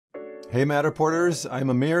Hey Matterporters, I'm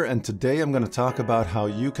Amir, and today I'm going to talk about how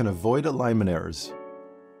you can avoid alignment errors.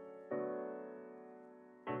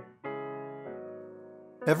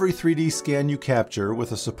 Every 3D scan you capture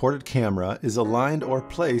with a supported camera is aligned or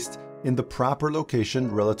placed in the proper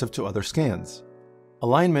location relative to other scans.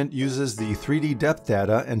 Alignment uses the 3D depth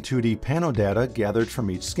data and 2D pano data gathered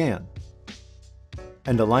from each scan.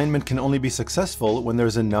 And alignment can only be successful when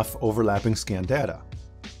there's enough overlapping scan data.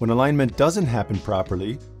 When alignment doesn't happen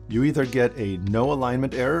properly, you either get a no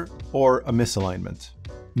alignment error or a misalignment.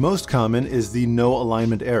 Most common is the no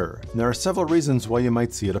alignment error, and there are several reasons why you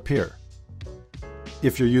might see it appear.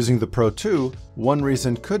 If you're using the Pro 2, one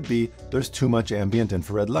reason could be there's too much ambient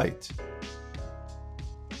infrared light.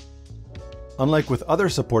 Unlike with other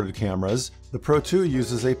supported cameras, the Pro 2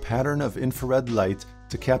 uses a pattern of infrared light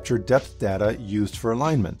to capture depth data used for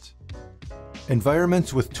alignment.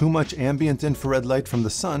 Environments with too much ambient infrared light from the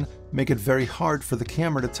sun make it very hard for the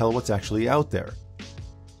camera to tell what's actually out there.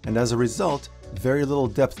 And as a result, very little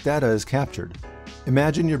depth data is captured.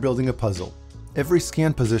 Imagine you're building a puzzle. Every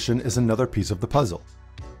scan position is another piece of the puzzle.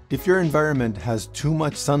 If your environment has too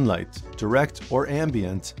much sunlight, direct or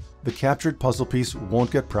ambient, the captured puzzle piece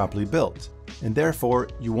won't get properly built, and therefore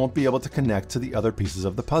you won't be able to connect to the other pieces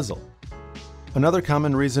of the puzzle. Another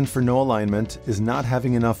common reason for no alignment is not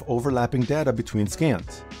having enough overlapping data between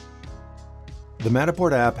scans. The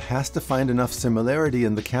Matterport app has to find enough similarity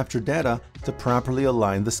in the captured data to properly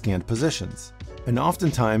align the scanned positions. And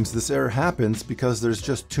oftentimes this error happens because there's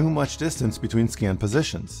just too much distance between scan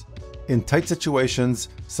positions. In tight situations,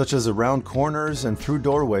 such as around corners and through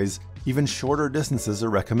doorways, even shorter distances are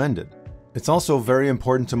recommended. It's also very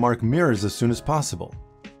important to mark mirrors as soon as possible.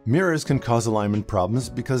 Mirrors can cause alignment problems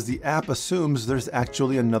because the app assumes there's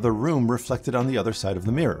actually another room reflected on the other side of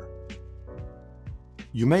the mirror.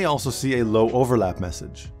 You may also see a low overlap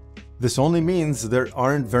message. This only means there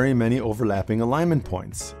aren't very many overlapping alignment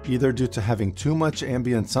points, either due to having too much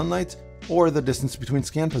ambient sunlight or the distance between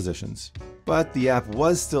scan positions. But the app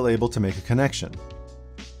was still able to make a connection.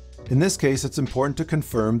 In this case, it's important to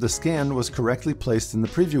confirm the scan was correctly placed in the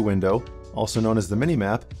preview window, also known as the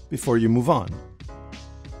minimap, before you move on.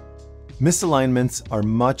 Misalignments are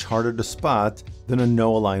much harder to spot than a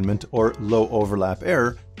no alignment or low overlap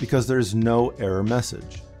error because there is no error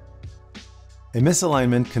message. A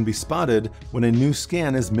misalignment can be spotted when a new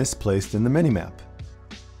scan is misplaced in the minimap.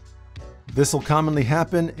 This will commonly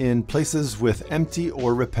happen in places with empty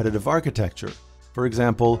or repetitive architecture, for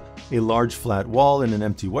example, a large flat wall in an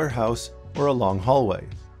empty warehouse or a long hallway.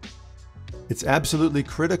 It's absolutely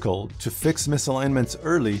critical to fix misalignments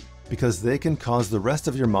early because they can cause the rest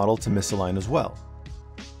of your model to misalign as well.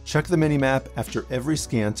 Check the minimap after every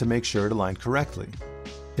scan to make sure it aligned correctly.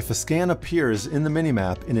 If a scan appears in the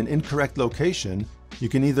minimap in an incorrect location, you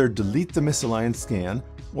can either delete the misaligned scan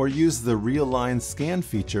or use the realign scan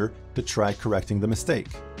feature to try correcting the mistake.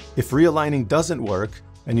 If realigning doesn't work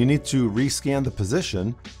and you need to rescan the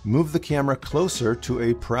position, move the camera closer to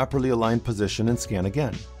a properly aligned position and scan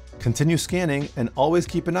again. Continue scanning and always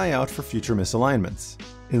keep an eye out for future misalignments.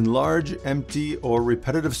 In large, empty, or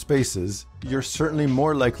repetitive spaces, you're certainly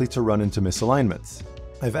more likely to run into misalignments.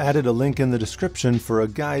 I've added a link in the description for a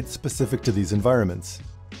guide specific to these environments.